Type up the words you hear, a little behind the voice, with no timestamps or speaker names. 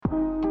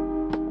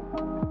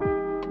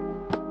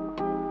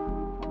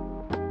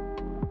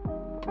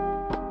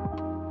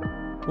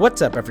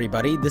What's up,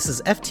 everybody? This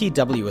is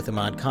FTW with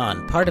Ahmad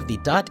Khan, part of the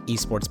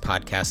Esports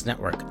Podcast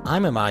Network.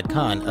 I'm Ahmad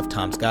Khan of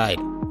Tom's Guide.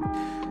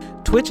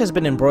 Twitch has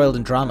been embroiled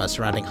in drama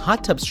surrounding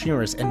hot tub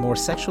streamers and more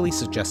sexually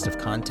suggestive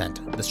content.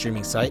 The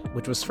streaming site,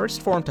 which was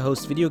first formed to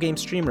host video game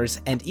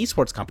streamers and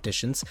esports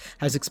competitions,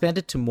 has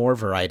expanded to more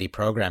variety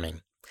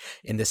programming.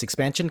 In this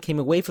expansion came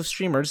a wave of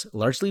streamers,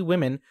 largely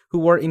women, who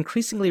wore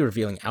increasingly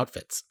revealing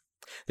outfits.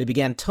 They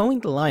began towing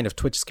the line of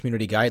Twitch's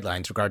community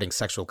guidelines regarding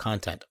sexual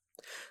content.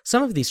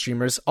 Some of these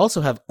streamers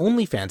also have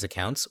OnlyFans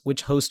accounts,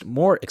 which host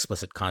more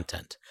explicit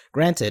content.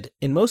 Granted,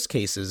 in most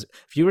cases,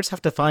 viewers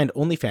have to find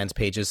OnlyFans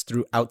pages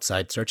through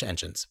outside search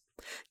engines.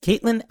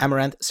 Caitlin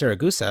Amaranth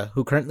Saragusa,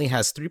 who currently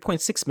has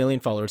 3.6 million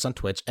followers on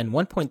Twitch and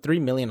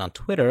 1.3 million on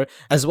Twitter,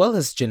 as well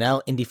as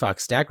Janelle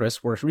IndieFox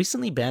Dagras, were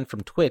recently banned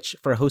from Twitch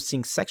for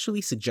hosting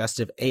sexually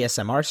suggestive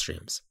ASMR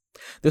streams.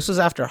 This was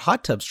after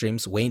hot tub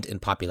streams waned in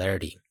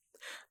popularity.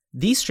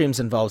 These streams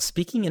involve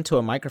speaking into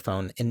a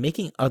microphone and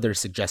making other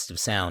suggestive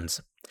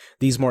sounds.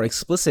 These more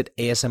explicit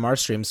ASMR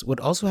streams would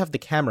also have the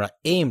camera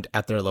aimed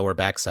at their lower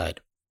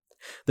backside.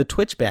 The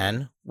Twitch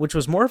ban, which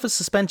was more of a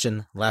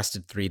suspension,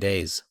 lasted 3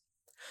 days.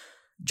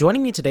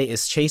 Joining me today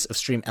is Chase of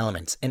Stream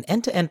Elements, an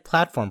end-to-end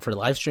platform for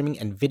live streaming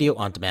and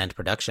video-on-demand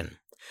production.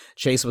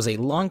 Chase was a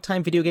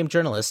longtime video game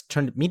journalist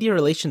turned media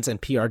relations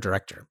and PR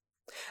director.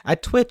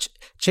 At Twitch,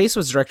 Chase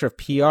was director of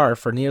PR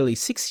for nearly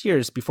 6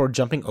 years before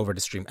jumping over to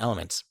Stream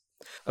Elements.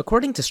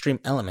 According to Stream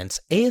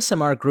Elements,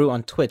 ASMR grew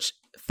on Twitch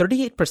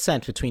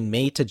 38% between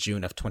May to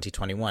June of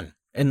 2021,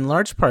 in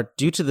large part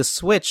due to the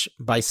switch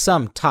by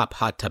some top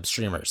hot tub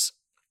streamers.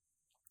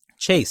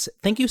 Chase,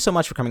 thank you so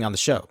much for coming on the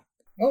show.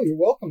 Oh, you're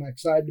welcome. I'm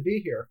excited to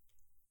be here.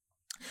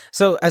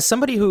 So, as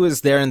somebody who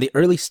is there in the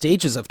early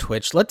stages of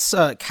Twitch, let's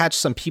catch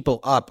some people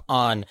up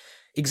on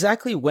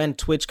exactly when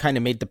Twitch kind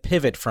of made the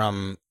pivot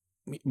from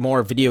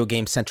more video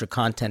game-centric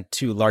content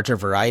to larger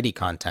variety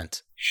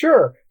content.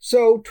 Sure.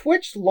 So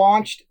Twitch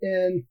launched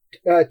in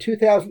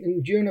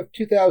June of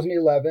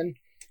 2011,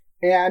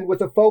 and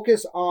with a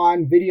focus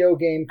on video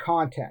game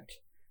content.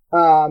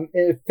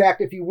 In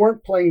fact, if you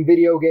weren't playing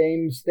video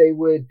games, they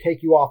would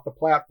take you off the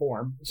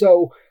platform.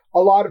 So a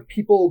lot of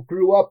people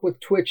grew up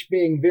with Twitch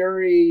being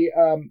very,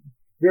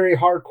 very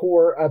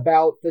hardcore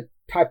about the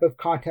type of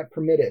content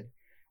permitted.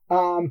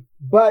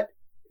 But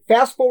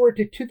fast forward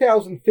to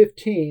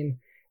 2015,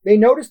 they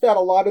noticed that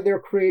a lot of their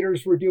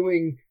creators were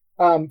doing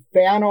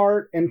fan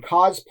art and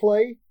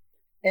cosplay.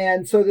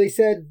 And so they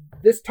said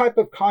this type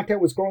of content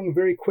was growing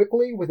very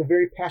quickly with a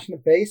very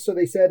passionate base. So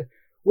they said,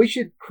 we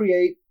should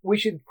create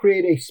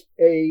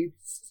an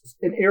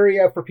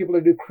area for people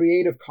to do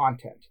creative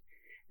content.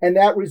 And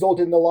that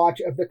resulted in the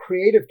launch of the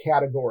creative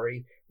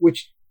category,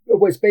 which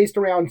was based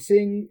around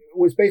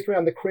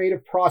the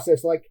creative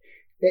process, like,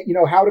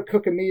 how to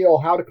cook a meal,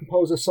 how to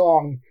compose a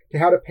song, to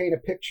how to paint a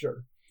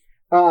picture.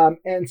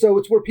 And so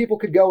it's where people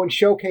could go and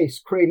showcase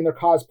creating their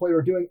cosplay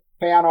or doing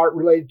fan art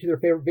related to their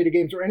favorite video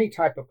games or any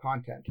type of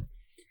content.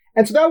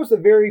 And so that was the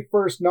very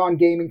first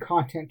non-gaming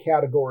content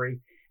category.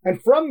 And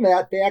from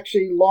that, they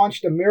actually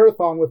launched a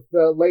marathon with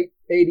the late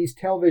 80s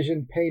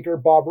television painter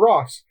Bob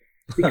Ross,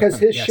 because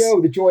his Yes.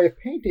 show, The Joy of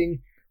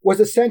Painting, was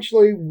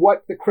essentially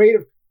what the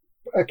creative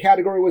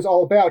category was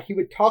all about. He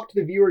would talk to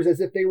the viewers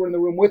as if they were in the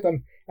room with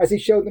him as he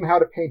showed them how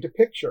to paint a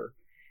picture.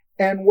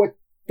 And what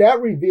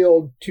that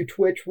revealed to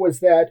Twitch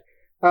was that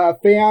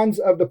fans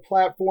of the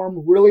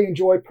platform really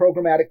enjoy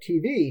programmatic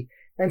TV.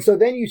 And so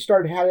then you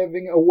start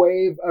having a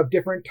wave of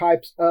different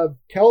types of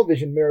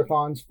television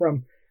marathons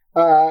from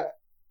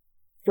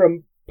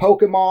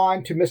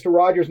Pokemon to Mr.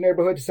 Rogers'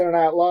 Neighborhood to Saturday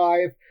Night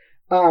Live.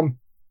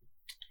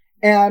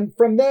 And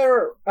from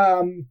there,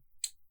 a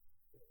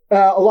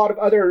lot of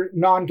other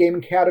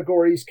non-gaming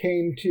categories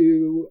came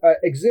to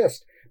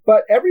exist.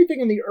 But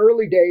everything in the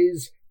early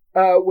days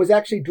was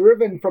actually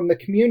driven from the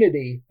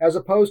community, as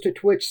opposed to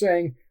Twitch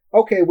saying,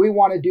 okay, we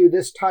want to do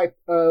this type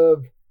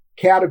of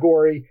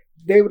category.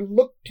 They would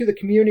look to the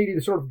community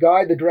to sort of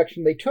guide the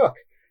direction they took.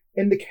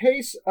 In the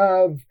case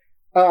of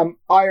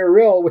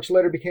IRL, which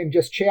later became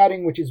Just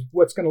Chatting, which is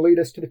what's going to lead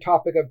us to the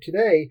topic of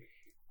today,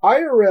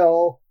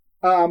 IRL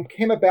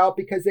came about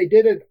because they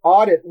did an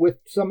audit with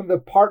some of the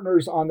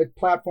partners on the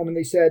platform, and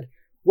they said,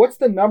 what's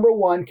the number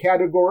one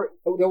category?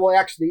 They will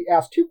actually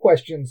ask two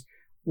questions.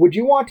 Would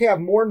you want to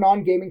have more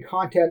non-gaming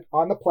content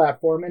on the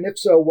platform? And if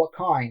so, what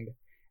kind?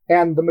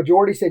 And the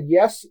majority said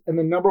yes, and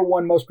the number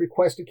one most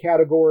requested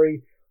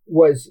category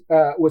was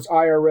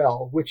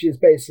IRL, which is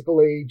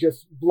basically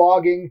just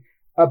blogging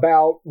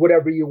about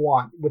whatever you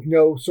want with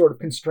no sort of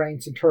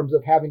constraints in terms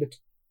of having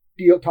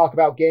to talk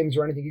about games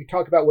or anything. You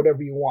talk about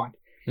whatever you want.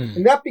 Mm-hmm.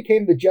 And that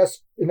became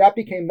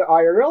the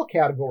IRL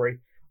category.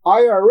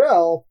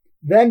 IRL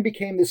then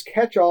became this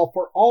catch-all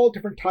for all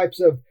different types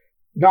of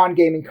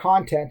non-gaming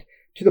content,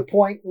 to the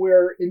point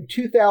where in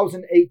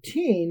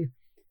 2018,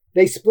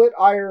 they split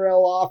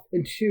IRL off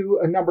into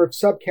a number of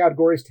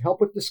subcategories to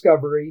help with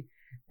discovery,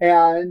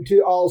 and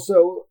to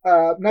also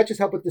not just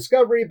help with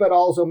discovery, but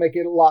also make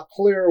it a lot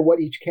clearer what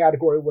each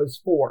category was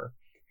for.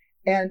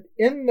 And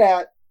in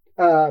that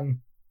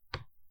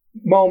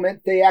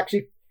moment, they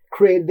actually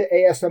created the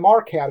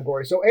ASMR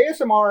category. So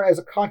ASMR as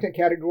a content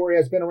category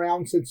has been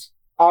around since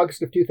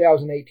August of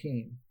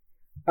 2018.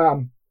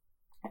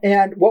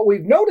 And what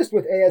we've noticed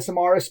with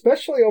ASMR,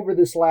 especially over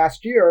this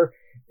last year,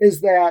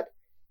 is that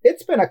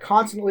it's been a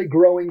constantly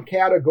growing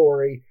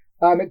category.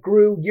 It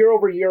grew year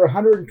over year,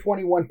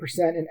 121%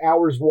 in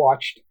hours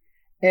watched.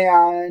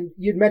 And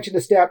you'd mentioned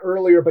the stat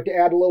earlier, but to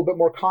add a little bit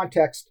more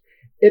context,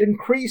 it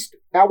increased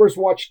hours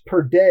watched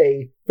per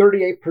day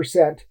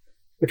 38%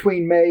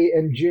 between May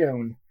and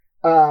June.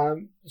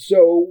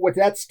 So what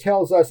that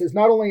tells us is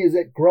not only is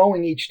it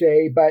growing each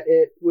day, but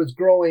it was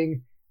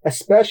growing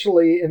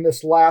especially in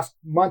this last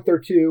month or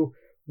two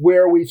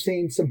where we've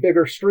seen some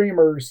bigger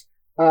streamers,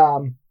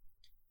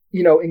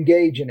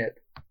 engage in it.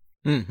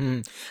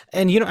 Mm-hmm.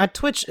 And, at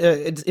Twitch,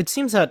 it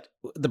seems that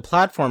the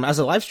platform as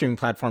a live streaming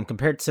platform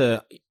compared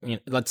to,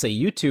 let's say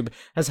YouTube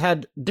has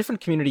had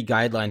different community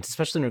guidelines,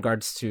 especially in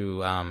regards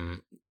to,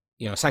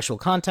 sexual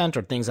content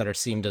or things that are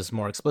seemed as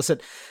more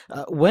explicit.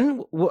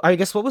 I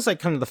guess, what was like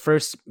kind of the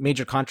first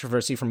major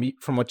controversy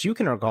from what you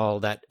can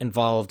recall that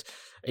involved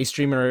a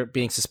streamer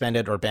being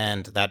suspended or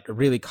banned that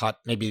really caught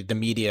maybe the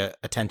media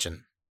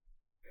attention?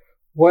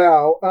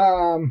 Well,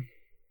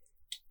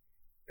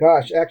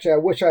 gosh, actually, I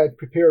wish I had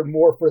prepared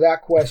more for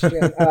that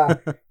question.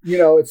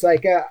 It's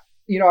like,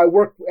 I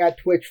worked at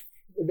Twitch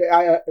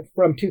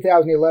from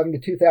 2011 to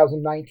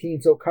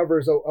 2019, so it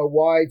covers a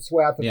wide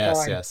swath of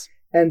time. Yes.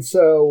 And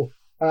so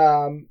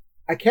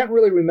I can't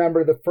really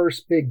remember the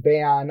first big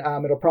ban.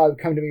 It'll probably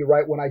come to me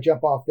right when I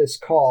jump off this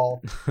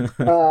call.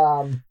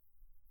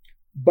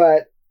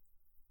 But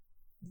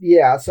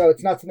yeah, so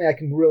it's not something I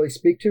can really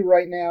speak to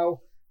right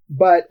now.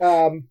 But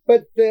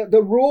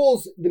the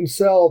rules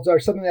themselves are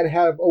something that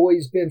have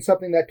always been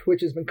something that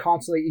Twitch has been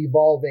constantly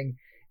evolving.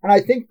 And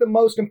I think the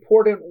most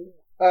important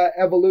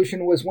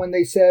evolution was when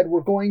they said we're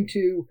going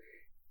to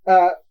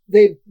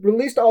they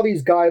released all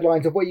these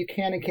guidelines of what you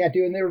can and can't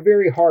do, and they were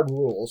very hard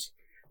rules.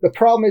 The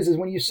problem is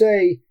when you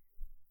say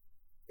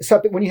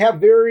something, when you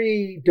have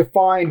very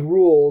defined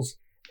rules,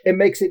 it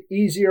makes it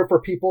easier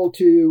for people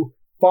to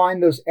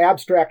find those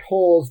abstract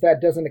holes that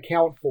doesn't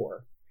account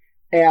for.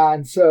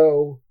 And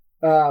so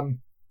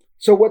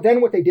what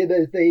they did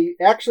is they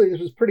actually, this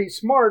was pretty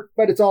smart,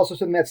 but it's also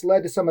something that's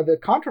led to some of the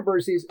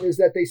controversies, is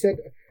that they said,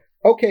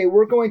 okay,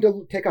 we're going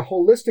to take a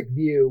holistic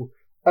view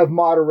of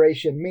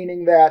moderation,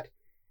 meaning that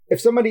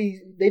if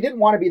they didn't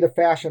want to be the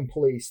fashion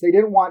police, they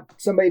didn't want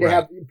somebody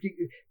to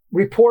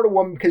report a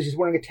woman because she's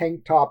wearing a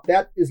tank top.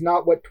 That is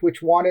not what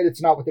Twitch wanted.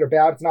 It's not what they're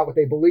about. It's not what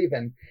they believe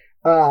in.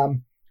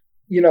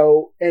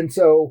 And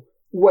so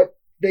what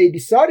they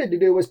decided to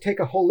do was take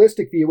a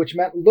holistic view, which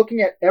meant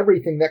looking at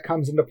everything that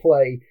comes into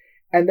play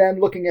and then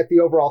looking at the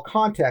overall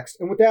context.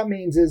 And what that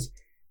means is,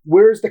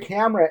 where's the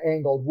camera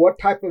angled? What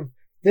type of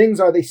things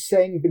are they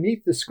saying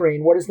beneath the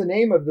screen? What is the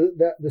name of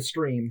the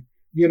stream?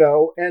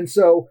 And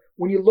so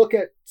when you look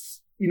at,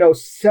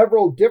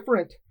 several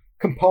different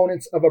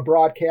components of a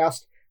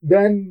broadcast,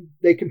 then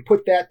they can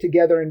put that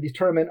together and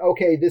determine,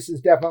 okay, this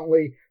is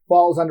definitely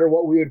falls under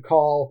what we would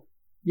call,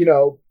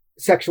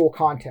 sexual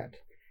content.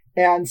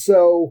 And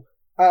so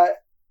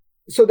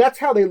that's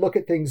how they look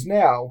at things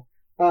now.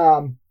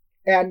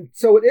 And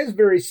so it is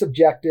very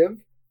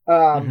subjective.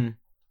 And,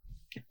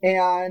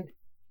 I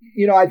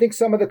think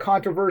some of the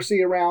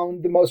controversy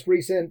around the most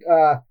recent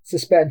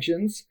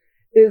suspensions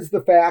is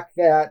the fact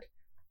that,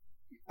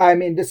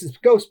 this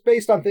goes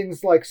based on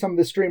things like some of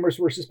the streamers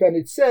who were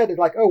suspended said,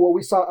 like, oh, well,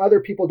 we saw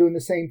other people doing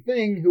the same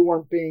thing who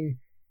weren't being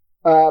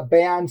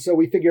banned, so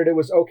we figured it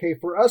was okay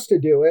for us to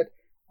do it.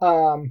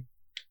 And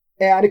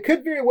it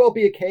could very well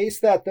be a case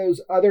that those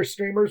other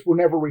streamers were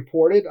never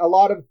reported. A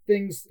lot of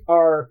things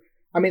are,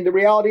 the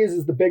reality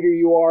is the bigger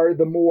you are,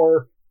 the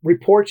more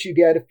reports you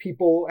get if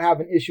people have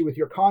an issue with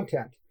your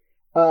content.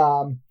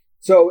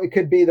 So it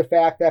could be the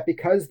fact that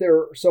because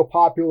they're so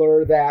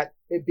popular that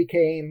it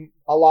became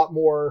a lot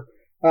more,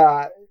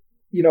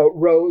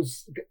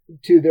 rose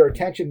to their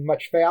attention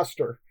much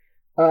faster.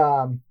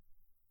 So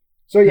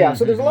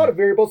there's a lot of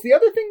variables. The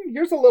other thing,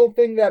 here's a little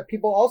thing that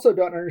people also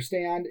don't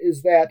understand,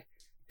 is that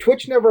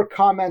Twitch never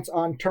comments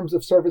on terms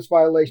of service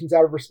violations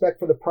out of respect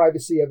for the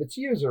privacy of its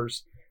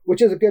users,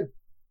 which is a good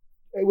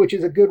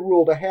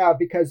rule to have,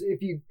 because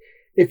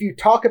if you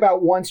talk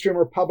about one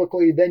streamer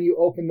publicly, then you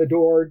open the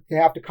door to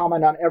have to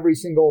comment on every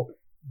single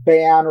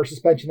ban or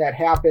suspension that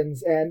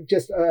happens, and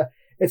just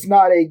it's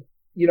not a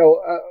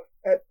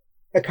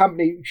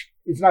company.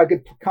 It's not a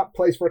good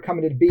place for a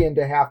company to be in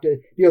to have to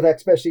deal with that,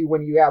 especially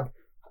when you have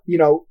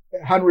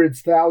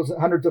hundreds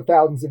of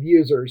thousands of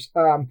users.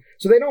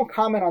 So they don't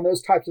comment on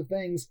those types of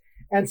things.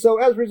 And so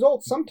as a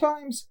result,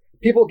 sometimes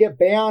people get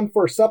banned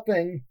for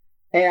something,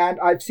 and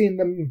I've seen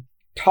them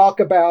talk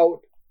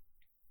about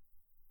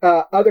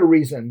other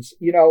reasons,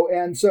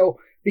 and so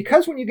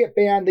because when you get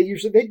banned,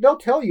 they'll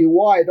tell you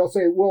why. They'll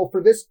say, well,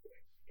 for this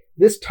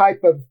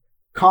type of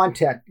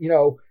content,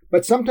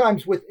 but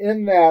sometimes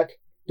within that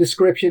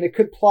description, it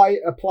could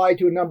apply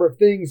to a number of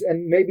things.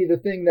 And maybe the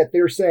thing that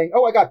they're saying,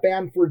 oh, I got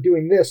banned for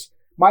doing this,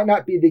 might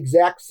not be the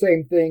exact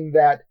same thing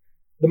that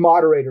the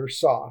moderators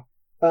saw.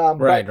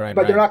 Right,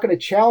 but they're not going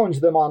to challenge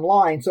them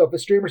online. So if a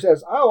streamer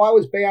says, "Oh, I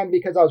was banned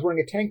because I was wearing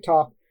a tank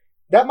top,"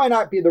 that might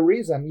not be the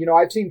reason.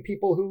 I've seen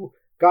people who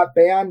got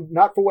banned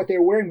not for what they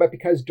were wearing, but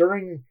because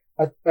during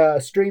a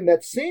stream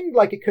that seemed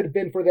like it could have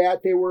been for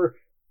that, they were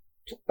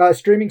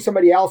streaming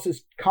somebody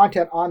else's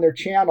content on their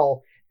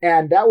channel,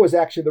 and that was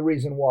actually the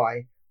reason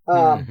why.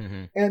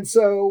 And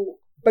so,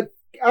 but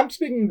I'm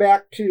speaking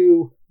back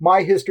to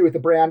my history with the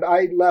brand.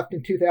 I left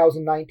in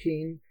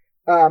 2019.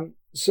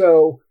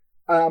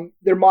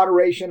 Their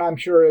moderation, I'm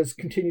sure, has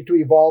continued to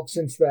evolve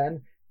since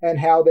then, and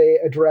how they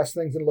address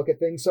things and look at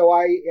things. So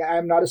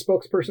I'm not a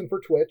spokesperson for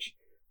Twitch.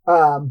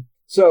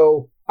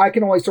 So I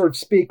can only sort of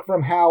speak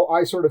from how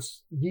I sort of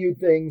viewed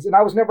things. And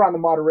I was never on the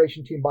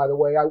moderation team, by the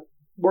way.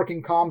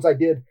 Working comms, I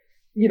did,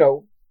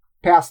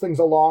 pass things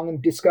along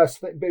and discuss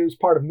things, but it was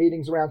part of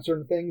meetings around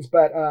certain things.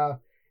 But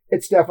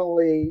it's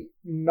definitely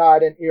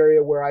not an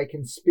area where I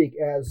can speak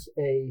as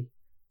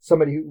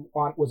somebody who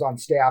was on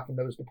staff in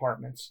those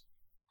departments.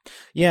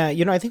 Yeah,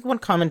 I think one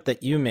comment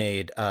that you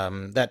made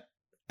that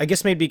I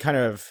guess made me kind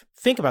of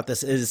think about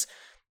this is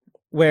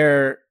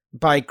where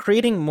by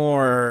creating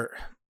more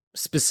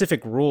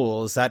specific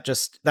rules, that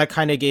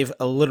kind of gave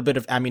a little bit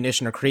of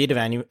ammunition or creative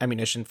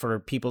ammunition for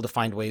people to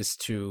find ways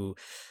to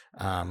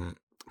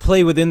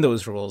play within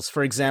those rules.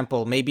 For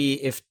example,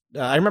 maybe if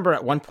I remember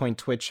at one point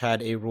Twitch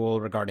had a rule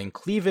regarding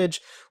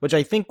cleavage, which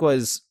I think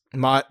was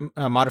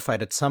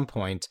modified at some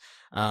point.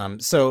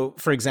 So,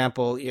 for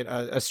example,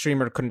 a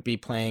streamer couldn't be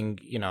playing,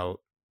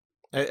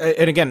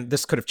 and again,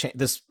 this could have changed.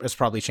 This has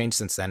probably changed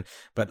since then.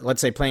 But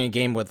let's say playing a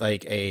game with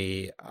like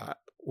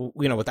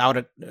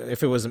without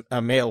if it was a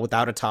male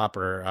without a top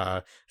or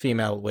a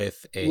female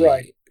with a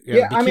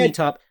bikini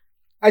top.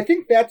 I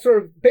think that's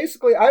sort of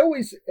basically. I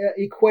always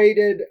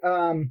equated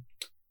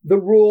the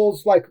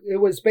rules like it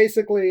was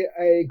basically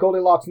a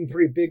Goldilocks and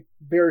Three Big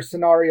Bears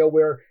scenario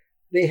where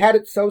they had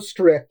it so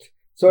strict,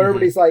 so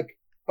everybody's like,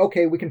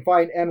 okay, we can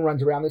find end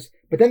runs around this.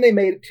 But then they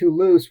made it too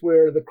loose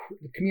where the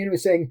community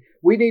was saying,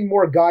 we need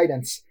more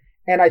guidance.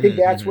 And I think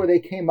that's where they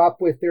came up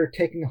with their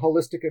taking a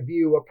holistic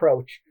view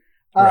approach.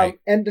 Right.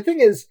 And the thing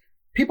is,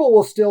 people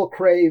will still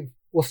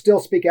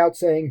speak out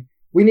saying,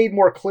 we need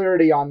more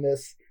clarity on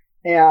this.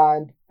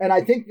 And I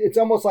think it's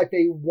almost like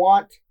they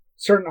want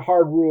certain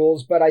hard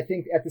rules, but I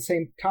think at the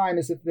same time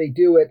as if they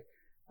do it,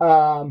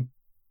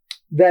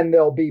 then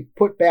they'll be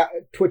put back.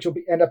 Twitch will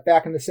end up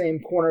back in the same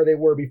corner they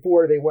were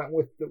before they went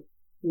with the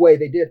way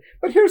they did.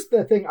 But here's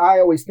the thing I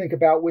always think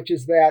about, which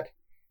is that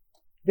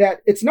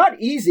it's not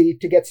easy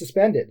to get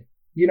suspended.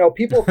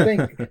 People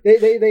think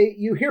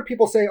you hear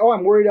people say, "Oh,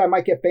 I'm worried I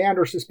might get banned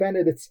or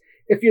suspended." It's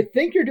if you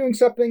think you're doing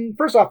something.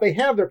 First off, they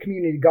have their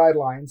community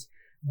guidelines,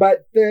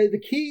 but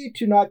the key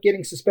to not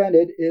getting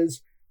suspended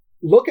is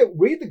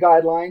read the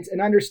guidelines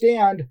and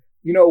understand,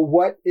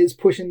 what is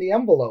pushing the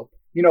envelope.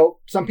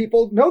 Some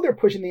people know they're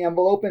pushing the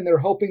envelope and they're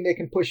hoping they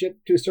can push it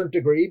to a certain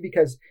degree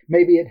because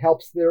maybe it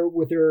helps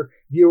with their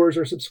viewers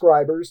or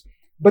subscribers.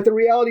 But the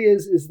reality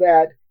is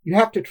that you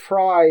have to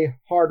try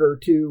harder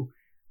to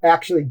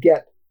actually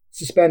get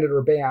suspended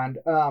or banned.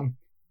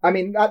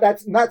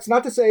 That's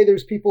not to say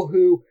there's people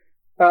who,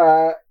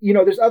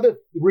 there's other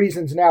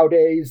reasons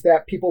nowadays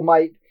that people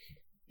might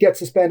get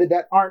suspended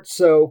that aren't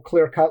so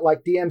clear cut.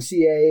 Like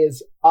DMCA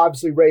has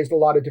obviously raised a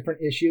lot of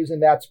different issues,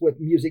 and that's with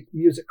music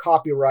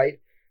copyright,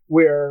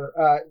 where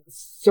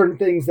certain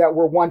things that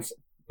were once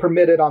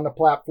permitted on the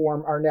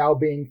platform are now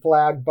being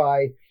flagged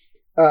by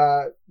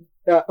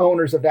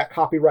owners of that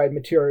copyrighted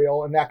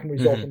material, and that can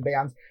result in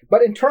bans.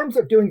 But in terms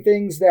of doing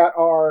things that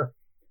are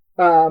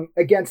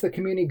against the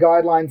community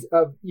guidelines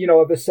of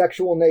a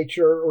sexual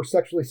nature or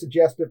sexually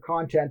suggestive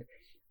content,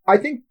 I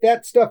think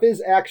that stuff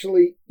is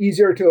actually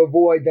easier to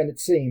avoid than it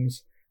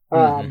seems.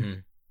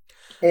 And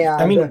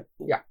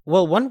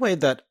well, one way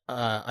that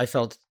I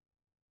felt,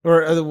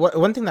 or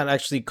one thing that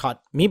actually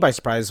caught me by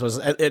surprise was,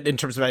 in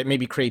terms of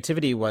maybe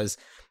creativity, was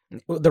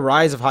the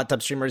rise of hot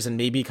tub streamers and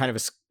maybe kind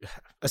of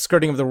a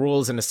skirting of the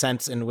rules in a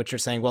sense in which you're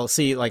saying, well,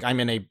 see, like I'm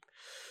in a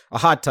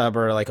hot tub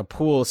or like a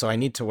pool, so I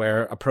need to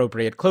wear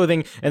appropriate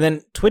clothing. And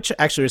then Twitch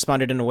actually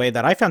responded in a way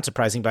that I found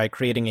surprising by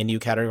creating a new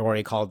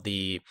category called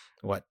the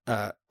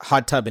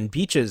hot tub and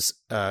beaches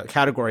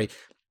category.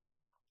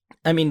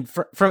 I mean,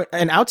 from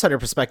an outsider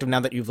perspective, now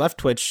that you've left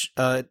Twitch,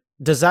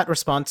 does that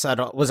response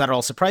was that at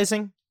all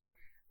surprising?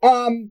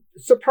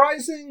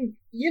 Surprising,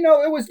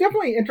 it was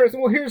definitely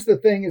interesting. Well, here's the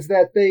thing: is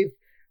that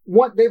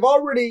they've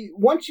already,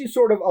 once you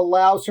sort of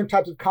allow certain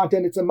types of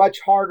content, it's a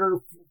much harder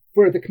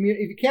for the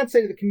community. If you can't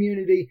say to the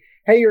community,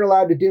 "Hey, you're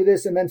allowed to do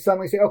this," and then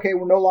suddenly say, "Okay,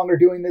 we're no longer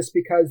doing this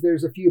because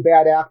there's a few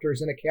bad actors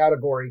in a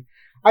category."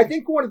 I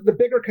think one of the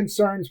bigger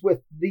concerns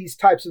with these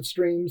types of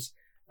streams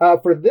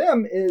for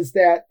them is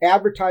that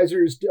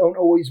advertisers don't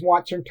always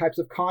want certain types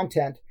of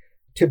content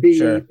to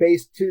be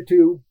based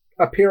to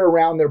appear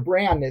around their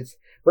brands.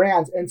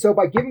 And so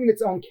by giving it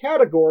its own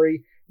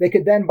category, they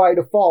could then by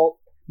default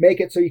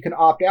make it so you can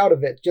opt out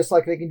of it, just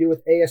like they can do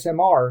with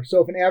ASMR.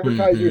 So if an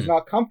advertiser is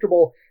not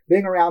comfortable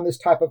being around this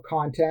type of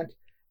content,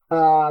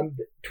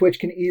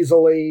 Twitch can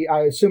easily,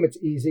 I assume it's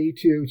easy,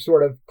 to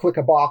sort of click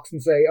a box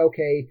and say,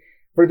 okay,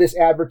 for this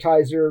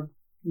advertiser,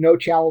 no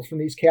channels from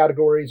these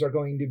categories are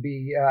going to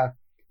be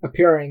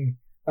appearing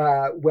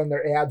when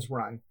their ads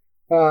run.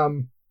 Yeah,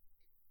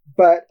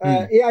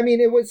 I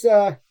mean, it was.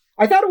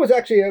 I thought it was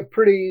actually a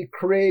pretty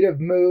creative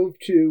move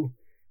to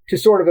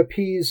sort of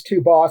appease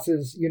two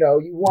bosses. You know,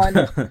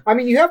 one. I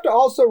mean, you have to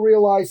also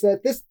realize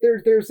that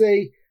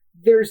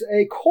there's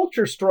a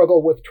culture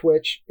struggle with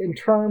Twitch in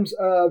terms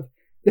of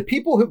the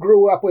people who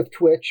grew up with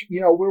Twitch.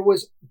 You know, where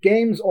was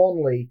games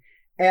only,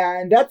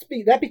 and that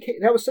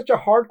was such a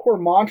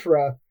hardcore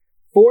mantra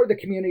for the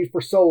community for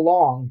so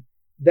long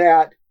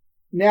that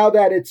now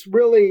that it's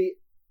really,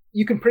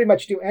 you can pretty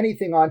much do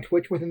anything on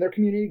Twitch within their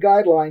community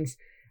guidelines,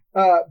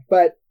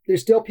 but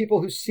there's still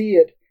people who see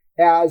it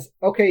as,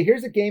 okay,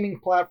 here's a gaming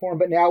platform,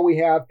 but now we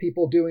have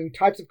people doing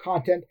types of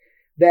content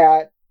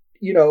that,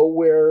 you know,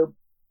 where,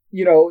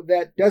 you know,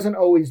 that doesn't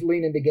always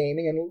lean into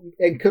gaming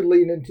and could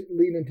lean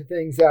into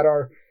things that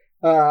are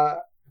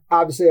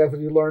obviously, as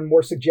we learn,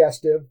 more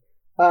suggestive.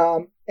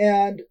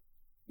 And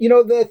you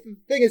know, the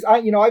thing is,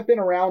 I've been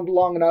around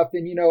long enough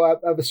and, you know,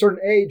 of a certain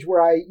age where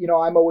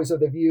I'm always of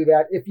the view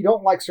that if you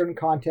don't like certain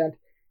content,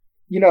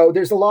 you know,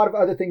 there's a lot of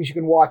other things you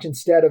can watch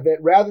instead of it,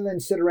 rather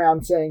than sit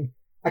around saying,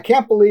 I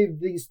can't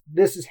believe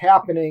this is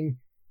happening.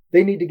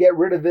 They need to get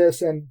rid of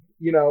this. And,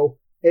 you know,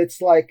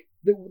 it's like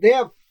they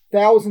have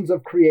thousands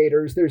of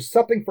creators. There's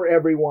something for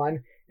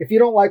everyone. If you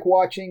don't like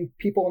watching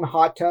people in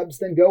hot tubs,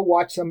 then go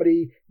watch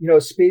somebody, you know,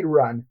 speed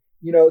run.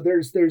 You know,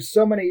 there's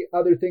so many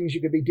other things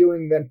you could be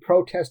doing than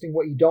protesting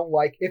what you don't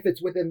like if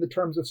it's within the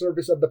terms of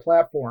service of the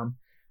platform.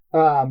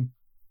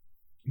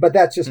 But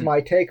that's just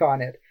my take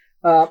on it.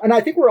 And I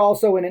think we're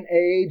also in an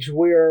age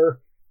where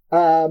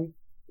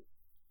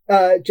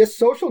just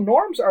social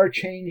norms are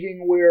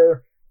changing,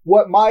 where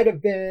what might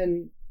have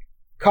been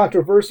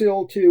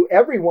controversial to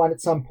everyone at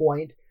some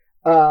point,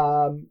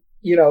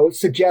 you know,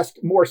 suggest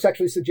more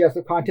sexually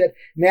suggestive content.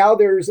 Now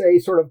there's a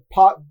sort of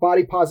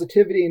body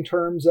positivity in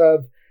terms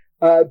of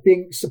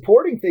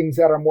supporting things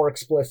that are more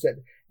explicit.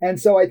 And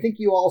so I think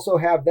you also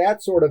have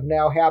that sort of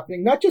now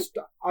happening, not just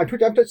on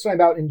Twitch, I'm just talking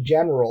about in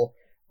general,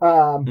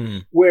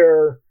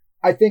 where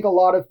I think a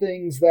lot of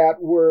things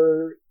that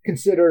were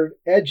considered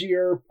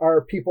edgier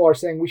people are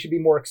saying we should be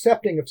more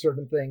accepting of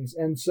certain things.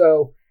 And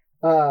so,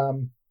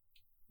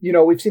 you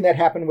know, we've seen that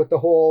happen with the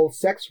whole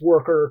sex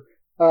worker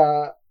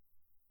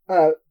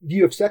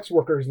view of sex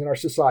workers in our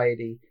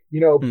society.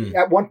 You know,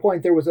 at one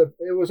point it was a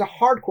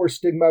hardcore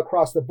stigma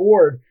across the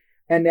board.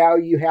 And now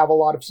you have a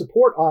lot of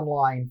support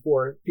online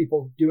for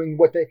people doing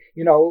what they,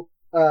 you know,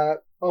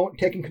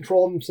 taking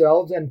control of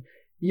themselves and,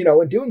 you know,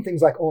 and doing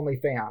things like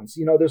OnlyFans.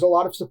 You know, there's a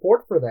lot of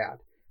support for that.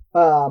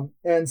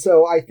 And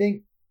so I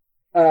think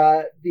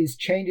these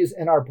changes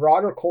in our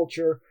broader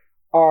culture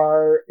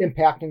are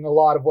impacting a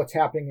lot of what's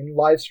happening in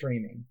live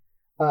streaming.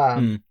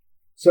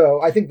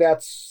 So I think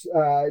that's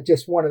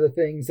just one of the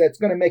things that's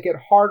going to make it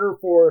harder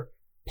for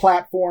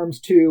platforms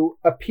to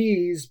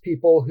appease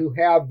people who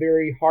have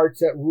very hard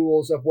set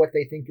rules of what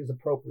they think is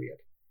appropriate.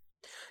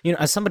 You know,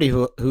 as somebody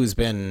who's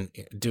been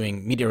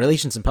doing media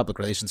relations and public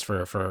relations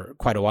for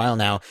quite a while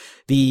now,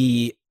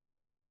 the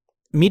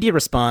media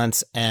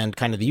response and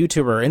kind of the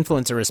YouTuber or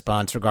influencer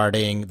response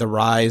regarding the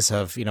rise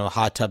of, you know,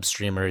 hot tub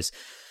streamers,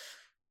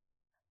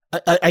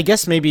 I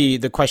guess maybe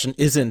the question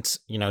isn't,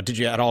 you know, did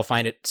you at all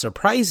find it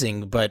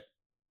surprising, but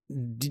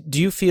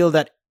do you feel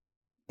that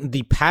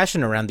the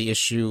passion around the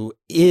issue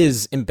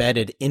is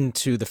embedded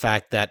into the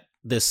fact that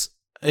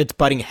it's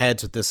butting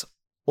heads with this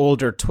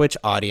older Twitch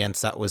audience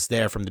that was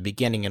there from the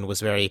beginning and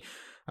was very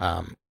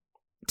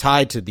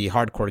tied to the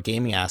hardcore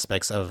gaming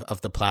aspects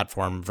of the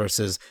platform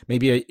versus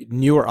maybe a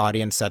newer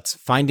audience that's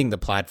finding the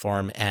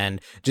platform and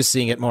just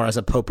seeing it more as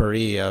a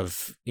potpourri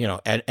of, you know,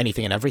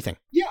 anything and everything?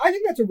 Yeah, I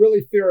think that's a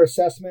really fair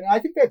assessment. I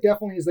think that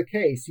definitely is the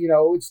case. You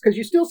know, it's because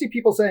you still see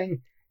people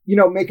saying, you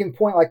know, making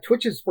point like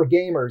Twitch is for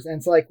gamers. And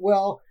it's like,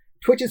 well,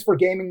 Twitch is for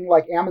gaming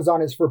like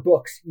Amazon is for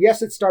books.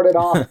 Yes,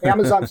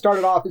 Amazon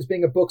started off as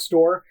being a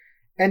bookstore,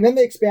 and then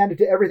they expanded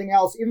to everything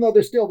else, even though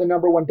they're still the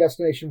number one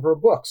destination for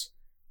books.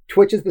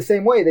 Twitch is the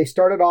same way. They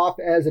started off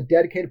as a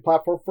dedicated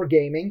platform for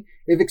gaming.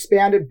 They've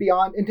expanded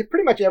beyond into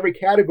pretty much every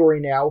category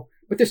now,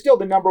 but they're still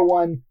the number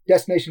one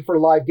destination for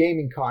live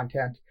gaming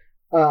content.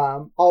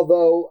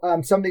 Although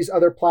some of these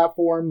other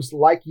platforms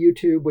like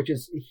YouTube, which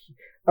is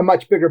a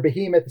much bigger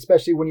behemoth,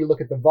 especially when you look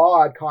at the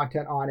VOD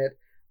content on it,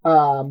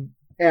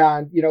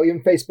 and, you know,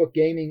 even Facebook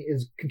gaming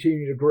is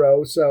continuing to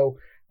grow. So,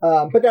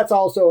 but that's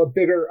also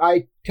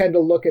I tend to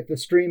look at the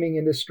streaming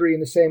industry in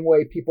the same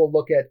way people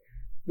look at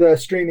the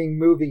streaming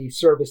movie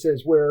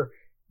services where,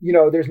 you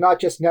know, there's not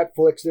just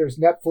Netflix, there's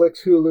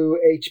Netflix, Hulu,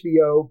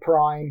 HBO,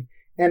 Prime.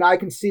 And I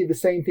can see the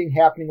same thing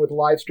happening with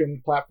live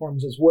streaming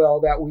platforms as well,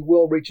 that we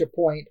will reach a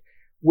point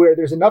where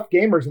there's enough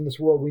gamers in this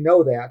world, we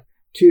know that,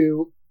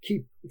 to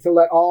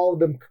let all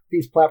of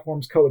these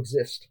platforms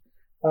coexist.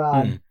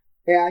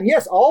 And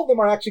yes, all of them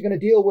are actually going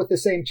to deal with the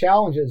same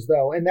challenges,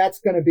 though. And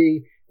that's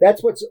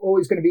what's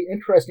always going to be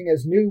interesting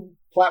as new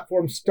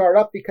platforms start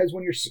up, because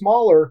when you're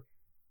smaller,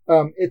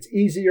 it's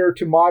easier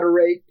to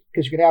moderate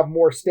because you can have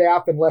more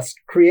staff and less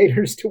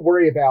creators to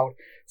worry about.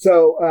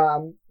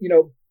 So,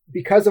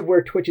 because of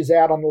where Twitch is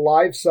at on the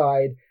live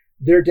side,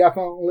 they're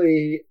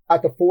definitely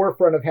at the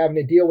forefront of having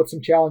to deal with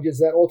some challenges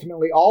that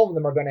ultimately all of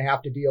them are going to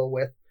have to deal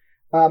with.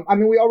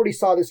 We already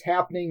saw this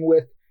happening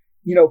with,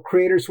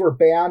 creators who were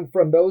banned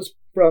from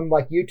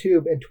like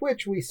YouTube and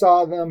Twitch. We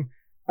saw them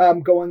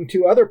going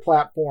to other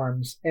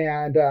platforms,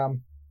 and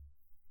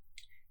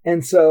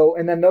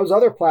then those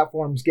other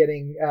platforms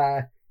getting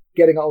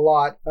a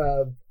lot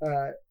of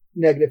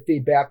negative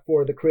feedback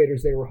for the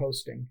creators they were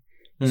hosting.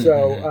 Mm-hmm.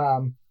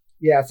 So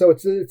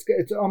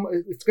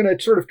it's going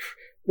to sort of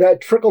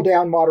that trickle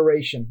down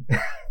moderation.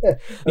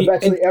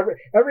 Eventually,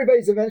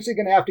 everybody's eventually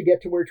going to have to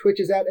get to where Twitch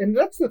is at, and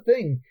that's the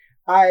thing.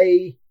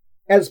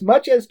 As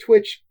much as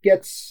Twitch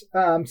gets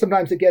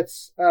sometimes it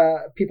gets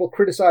people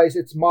criticize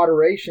its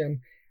moderation,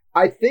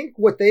 I think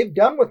what they've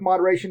done with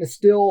moderation is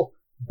still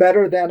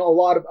better than a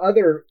lot of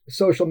other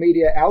social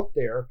media out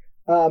there.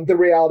 The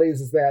reality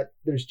is that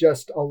there's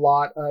just a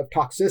lot of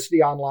toxicity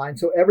online,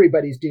 so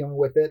everybody's dealing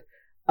with it.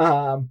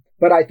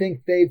 But I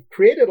think they've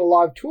created a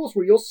lot of tools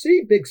where you'll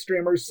see big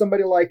streamers,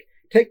 somebody like,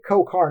 take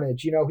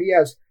CohhCarnage, he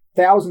has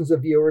thousands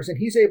of viewers, and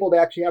he's able to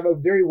actually have a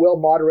very well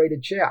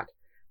moderated chat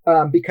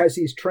because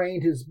he's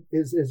trained his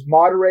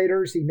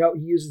moderators. He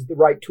uses the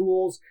right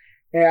tools,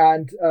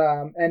 and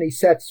he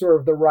sets sort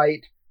of the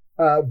right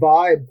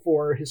vibe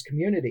for his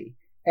community.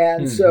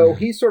 And so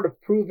he's sort of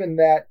proven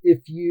that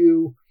if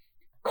you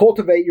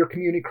cultivate your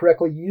community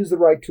correctly, you use the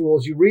right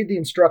tools, you read the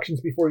instructions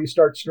before you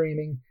start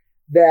streaming,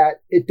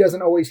 that it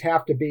doesn't always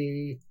have to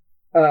be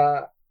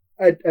a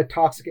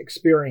toxic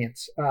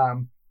experience.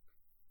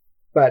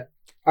 But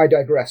I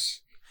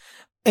digress.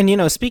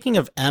 And, speaking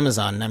of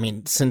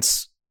Amazon,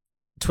 since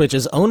Twitch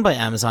is owned by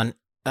Amazon,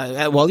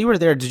 while you were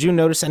there, did you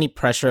notice any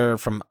pressure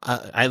from,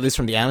 at least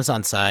from the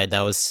Amazon side,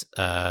 that was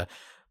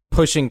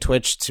pushing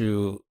Twitch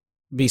to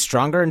be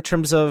stronger in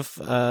terms of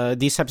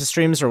these types of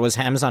streams, or was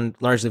Amazon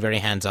largely very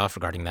hands-off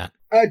regarding that?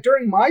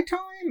 During my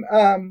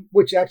time,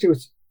 which actually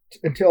was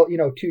until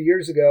 2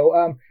 years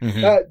ago,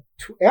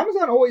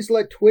 Amazon always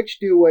let Twitch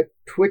do what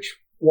Twitch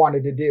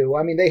wanted to do.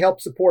 They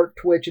helped support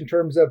Twitch in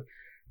terms of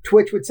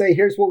Twitch would say,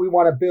 here's what we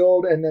want to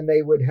build, and then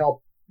they would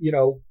help,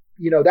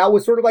 that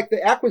was sort of like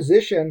the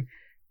acquisition.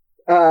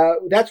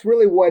 That's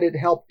really what it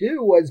helped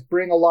do, was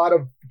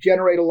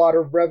generate a lot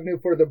of revenue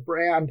for the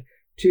brand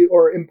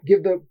or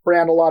give the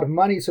brand a lot of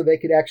money so they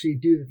could actually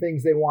do the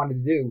things they wanted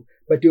to do,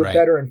 but do it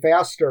better and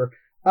faster.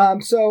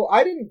 So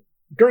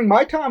during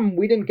my time,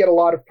 we didn't get a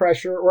lot of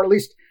pressure, or at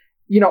least,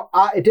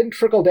 it didn't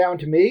trickle down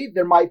to me.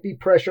 There might be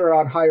pressure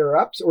on higher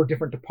ups or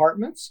different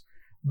departments,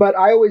 but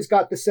I always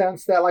got the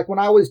sense that, like, when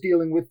I was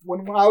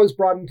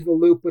brought into the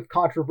loop with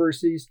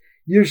controversies,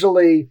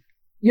 usually,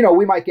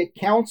 we might get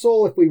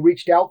counsel if we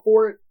reached out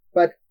for it,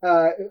 but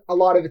a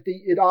lot of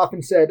it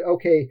often said,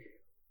 okay,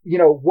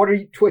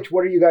 Twitch,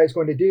 what are you guys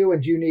going to do?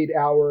 And do you need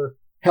our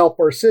help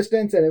or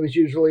assistance? And it was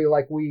usually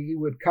like we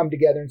would come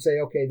together and say,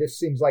 okay, this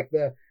seems like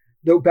the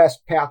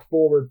best path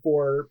forward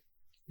for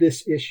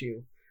this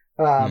issue.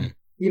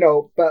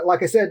 But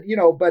like I said,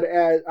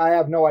 I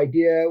have no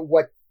idea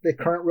what the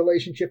current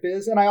relationship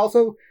is. And I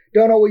also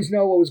don't always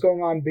know what was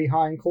going on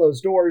behind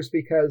closed doors,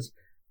 because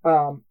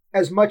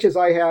as much as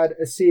I had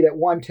a seat at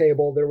one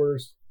table, there were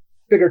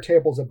bigger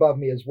tables above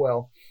me as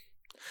well.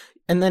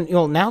 And then,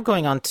 now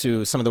going on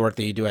to some of the work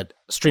that you do at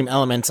Stream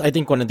Elements, I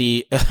think one of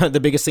the the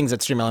biggest things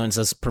that Stream Elements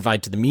does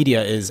provide to the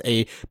media is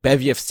a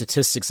bevy of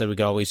statistics that we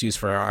could always use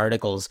for our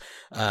articles.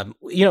 In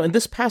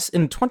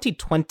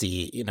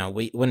 2020,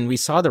 when we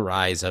saw the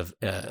rise of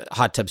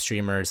hot tub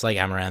streamers like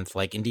Amouranth,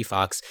 like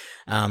IndieFox,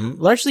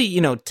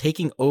 largely,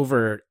 taking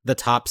over the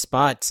top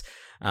spots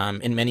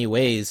in many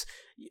ways.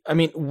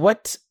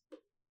 What,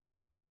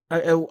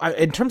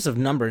 in terms of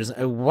numbers,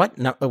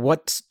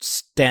 what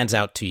stands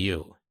out to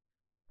you?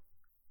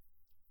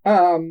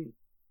 In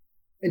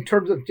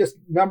terms of just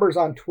numbers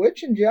on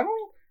Twitch in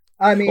general,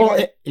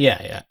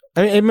 yeah.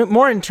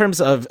 More in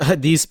terms of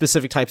these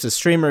specific types of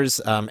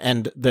streamers,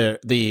 and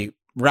the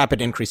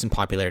rapid increase in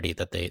popularity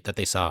that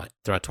they saw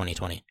throughout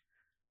 2020.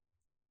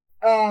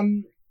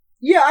 The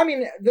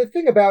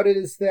thing about it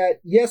is that,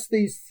 yes,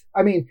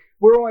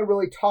 we're only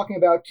really talking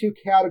about two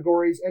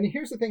categories. And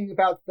here's the thing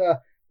about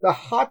the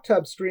hot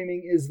tub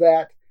streaming is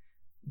that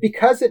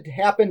because it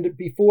happened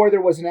before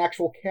there was an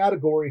actual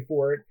category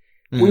for it,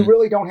 we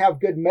really don't have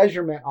good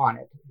measurement on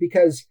it,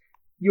 because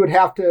you would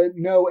have to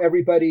know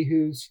everybody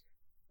who's,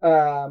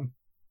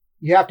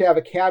 you have to have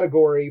a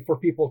category for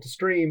people to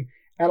stream.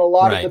 And a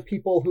lot of the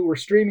people who were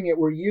streaming it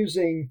were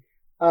using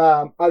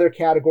other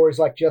categories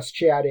like just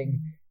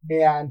chatting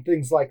and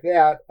things like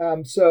that.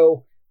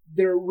 So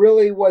there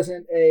really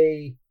wasn't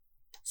a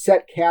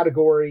set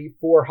category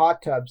for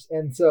hot tubs.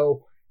 And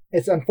so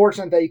it's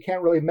unfortunate that you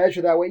can't really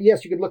measure that way.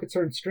 Yes, you could look at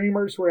certain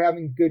streamers who are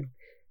having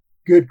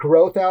good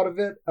growth out of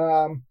it.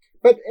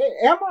 But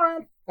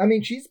Amouranth,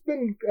 she's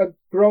been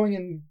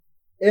growing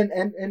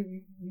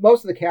in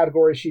most of the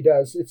categories she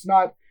does. It's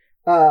not,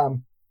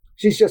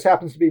 she just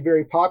happens to be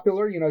very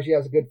popular. She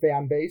has a good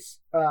fan base.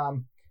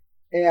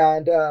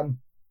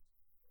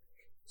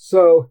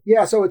 So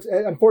it's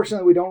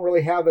unfortunately we don't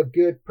really have a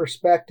good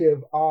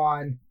perspective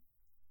on,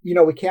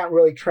 we can't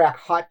really track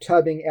hot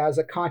tubbing as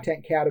a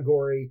content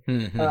category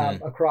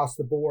across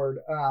the board.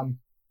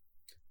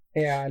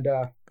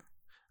 I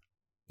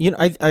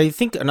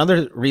think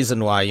another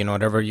reason why,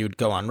 whenever you'd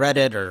go on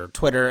Reddit or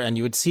Twitter and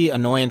you would see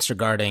annoyance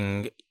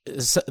regarding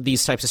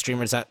these types of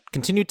streamers that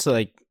continue to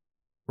like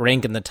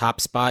rank in the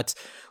top spots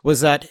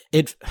was that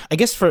I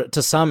guess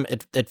to some,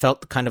 it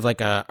felt kind of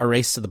like a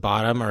race to the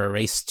bottom or a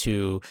race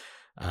to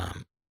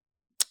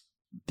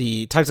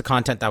the types of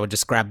content that would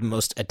just grab the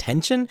most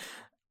attention.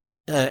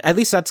 At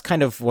least that's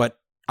kind of what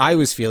I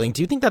was feeling.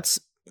 Do you think that's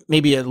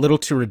maybe a little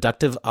too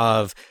reductive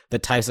of the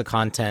types of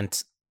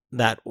content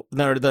the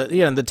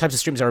types of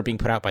streams that are being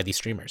put out by these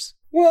streamers?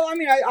 Well, I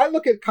mean, I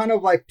look at kind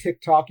of like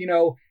TikTok.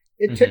 In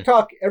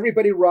TikTok,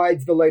 everybody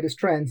rides the latest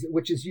trends,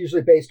 which is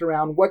usually based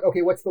around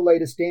what's the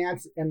latest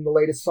dance and the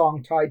latest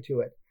song tied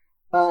to it.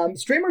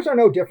 Streamers are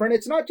no different.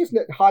 It's not just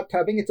hot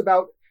tubbing. It's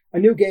about a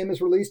new game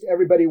is released.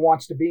 Everybody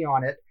wants to be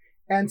on it.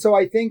 And so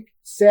I think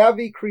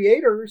savvy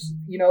creators,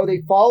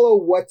 they follow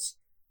what's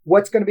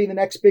going to be the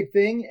next big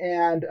thing.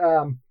 And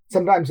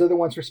sometimes they're the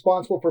ones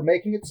responsible for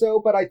making it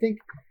so. But I think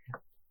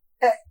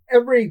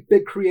every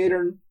big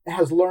creator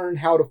has learned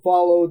how to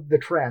follow the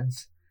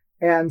trends.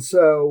 And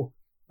so,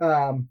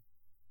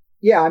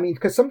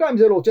 because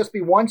sometimes it'll just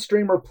be one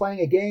streamer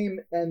playing a game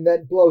and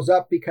that blows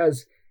up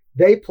because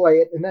they play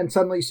it. And then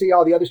suddenly you see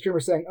all the other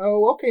streamers saying,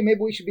 oh, okay, maybe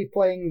we should be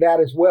playing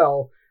that as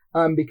well,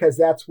 because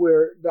that's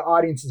where the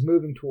audience is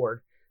moving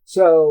toward.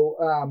 So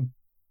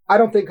I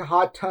don't think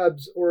hot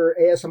tubs or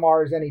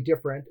ASMR is any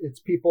different. It's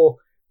people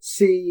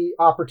see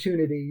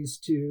opportunities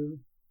to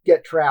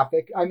get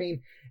traffic. I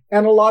mean,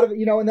 and a lot of,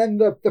 and then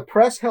the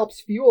press helps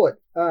fuel it.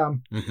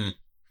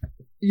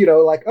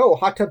 Like, oh,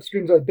 hot tub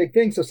streams are a big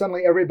thing. So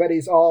suddenly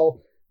everybody's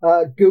all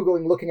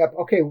Googling, looking up,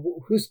 okay,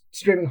 who's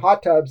streaming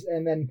hot tubs?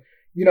 And then,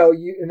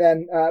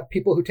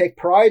 people who take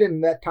pride in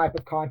that type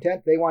of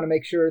content, they want to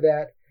make sure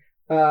that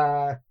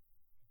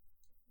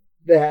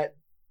they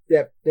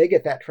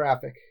get that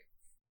traffic.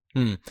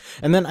 And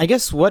then I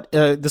guess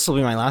this will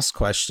be my last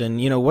question.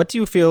 What do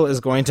you feel is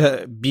going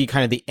to be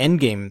kind of the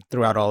end game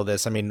throughout all of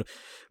this? I mean,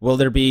 will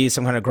there be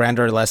some kind of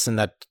grander lesson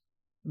that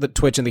the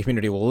Twitch and the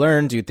community will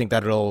learn? Do you think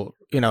that it'll,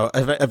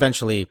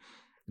 eventually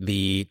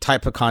the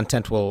type of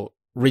content will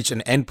reach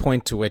an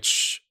endpoint to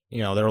which,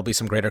 there will be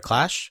some greater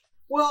clash?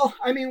 Well,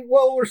 I mean,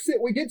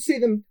 we did see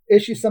them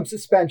issue some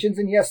suspensions,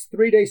 and yes,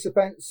 3-day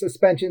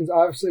suspensions.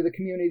 Obviously, the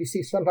community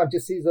sometimes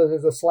just sees those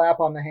as a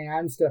slap on the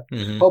hands to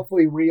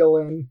hopefully reel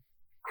in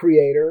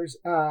creators.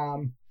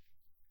 And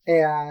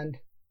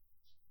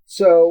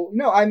so,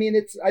 no, I mean,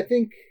 I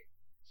think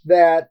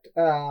that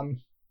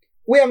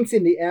we haven't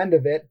seen the end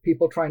of it.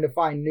 People trying to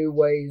find new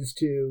ways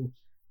to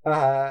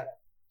drive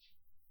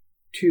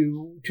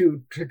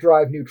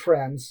new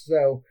trends.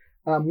 So,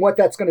 what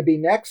that's going to be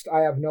next, I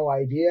have no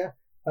idea.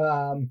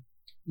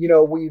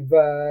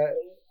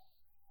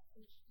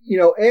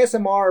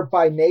 ASMR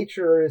by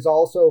nature is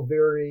also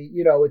very,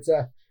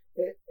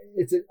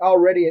 it's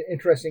already an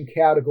interesting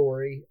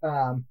category.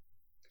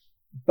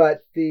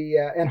 But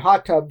and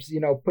hot tubs,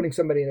 putting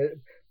somebody in a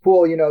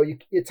pool,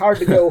 it's hard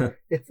to go.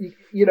 It's,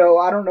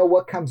 I don't know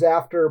what comes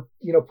after,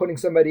 putting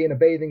somebody in a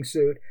bathing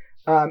suit,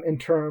 in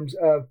terms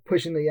of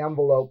pushing the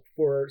envelope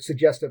for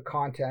suggestive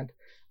content.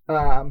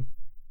 But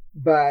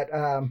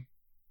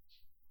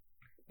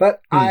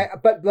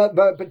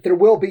there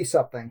will be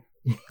something.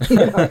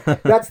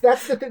 That's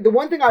the thing. The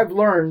one thing I've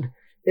learned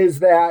is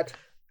that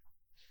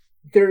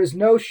there is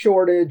no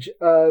shortage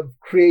of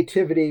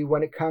creativity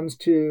when it comes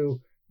to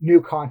new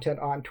content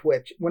on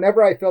Twitch.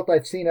 Whenever I felt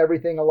I've seen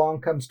everything,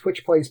 along comes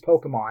Twitch Plays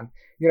Pokemon,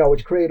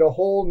 which created a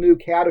whole new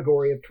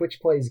category of Twitch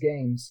Plays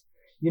games.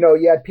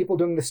 You had people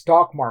doing the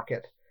stock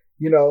market.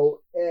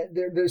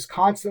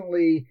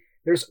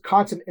 There's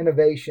constant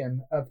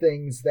innovation of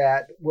things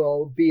that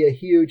will be a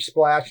huge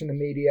splash in the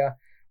media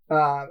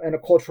and a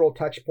cultural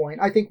touch point.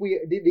 I think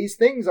these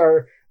things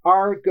are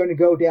going to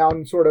go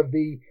down sort of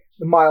the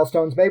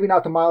milestones, maybe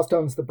not the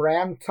milestones the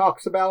brand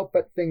talks about,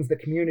 but things the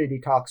community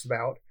talks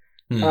about.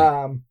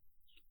 Even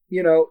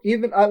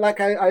like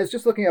I was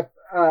just looking up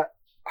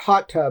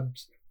hot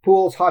tubs,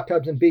 pools, hot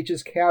tubs, and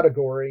beaches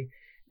category,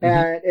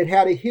 and it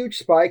had a huge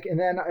spike, and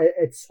then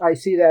I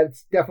see that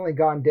it's definitely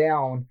gone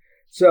down.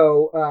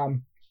 So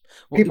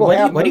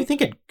why do you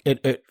think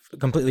it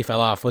completely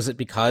fell off? Was it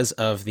because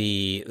of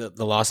the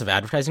loss of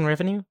advertising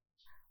revenue?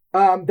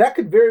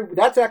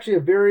 That's actually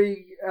a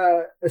very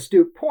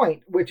astute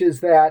point, which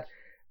is that,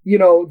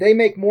 they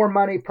make more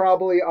money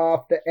probably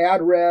off the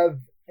ad rev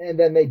and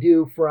than they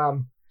do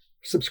from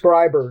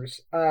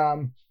subscribers,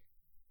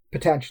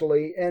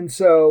 potentially. And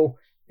so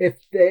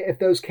if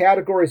those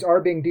categories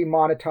are being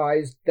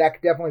demonetized, that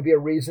could definitely be a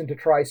reason to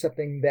try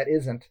something that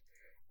isn't.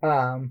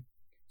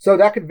 So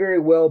that could very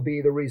well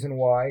be the reason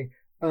why.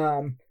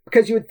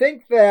 Because you would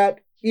think that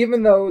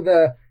even though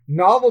the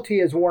novelty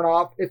is worn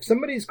off, if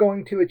somebody's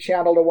going to a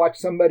channel to watch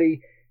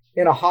somebody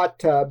in a hot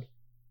tub,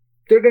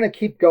 they're going to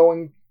keep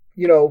going,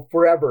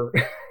 forever,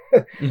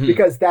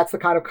 because that's the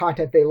kind of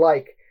content they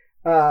like.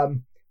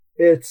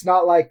 It's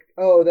not like,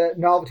 oh, that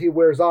novelty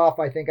wears off.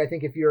 I think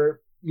if you're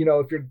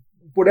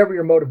whatever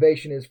your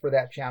motivation is for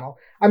that channel.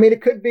 I mean,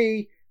 it could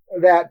be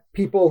that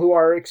people who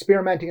are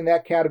experimenting in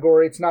that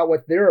category, it's not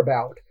what they're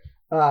about.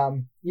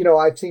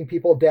 I've seen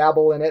people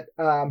dabble in it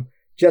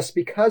just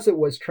because it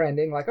was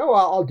trending, like, oh,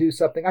 I'll do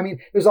something. I mean,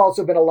 there's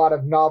also been a lot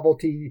of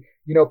novelty,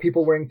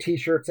 people wearing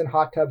T-shirts in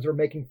hot tubs or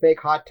making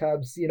fake hot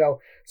tubs,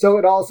 so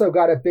it also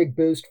got a big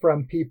boost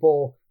from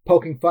people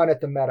poking fun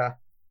at the meta.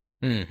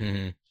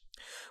 Mm-hmm.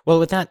 Well,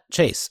 with that,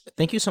 Chase,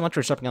 thank you so much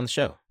for jumping on the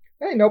show.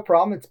 Hey, no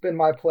problem. It's been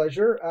my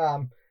pleasure.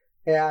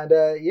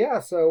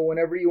 So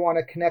whenever you want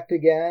to connect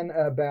again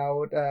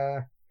about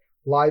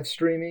live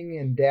streaming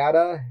and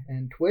data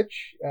and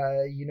Twitch,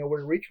 you know where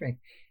to reach me.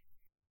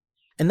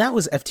 And that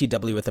was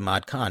FTW with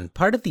Ahmad Khan,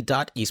 part of the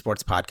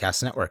Esports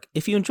Podcast Network.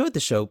 If you enjoyed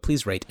the show,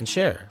 please rate and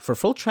share. For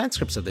full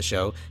transcripts of the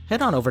show,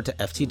 head on over to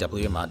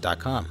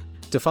ftwahmad.com.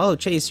 To follow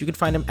Chase, you can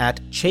find him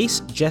at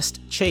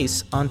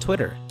ChaseJustChase on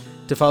Twitter.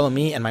 To follow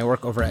me and my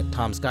work over at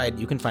Tom's Guide,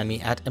 you can find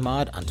me at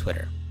Ahmad on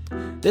Twitter.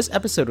 This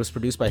episode was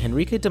produced by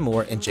Henrique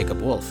Damour and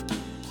Jacob Wolf.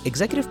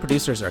 Executive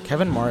producers are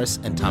Kevin Morris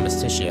and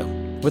Thomas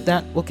Tishio. With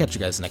that, we'll catch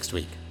you guys next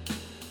week.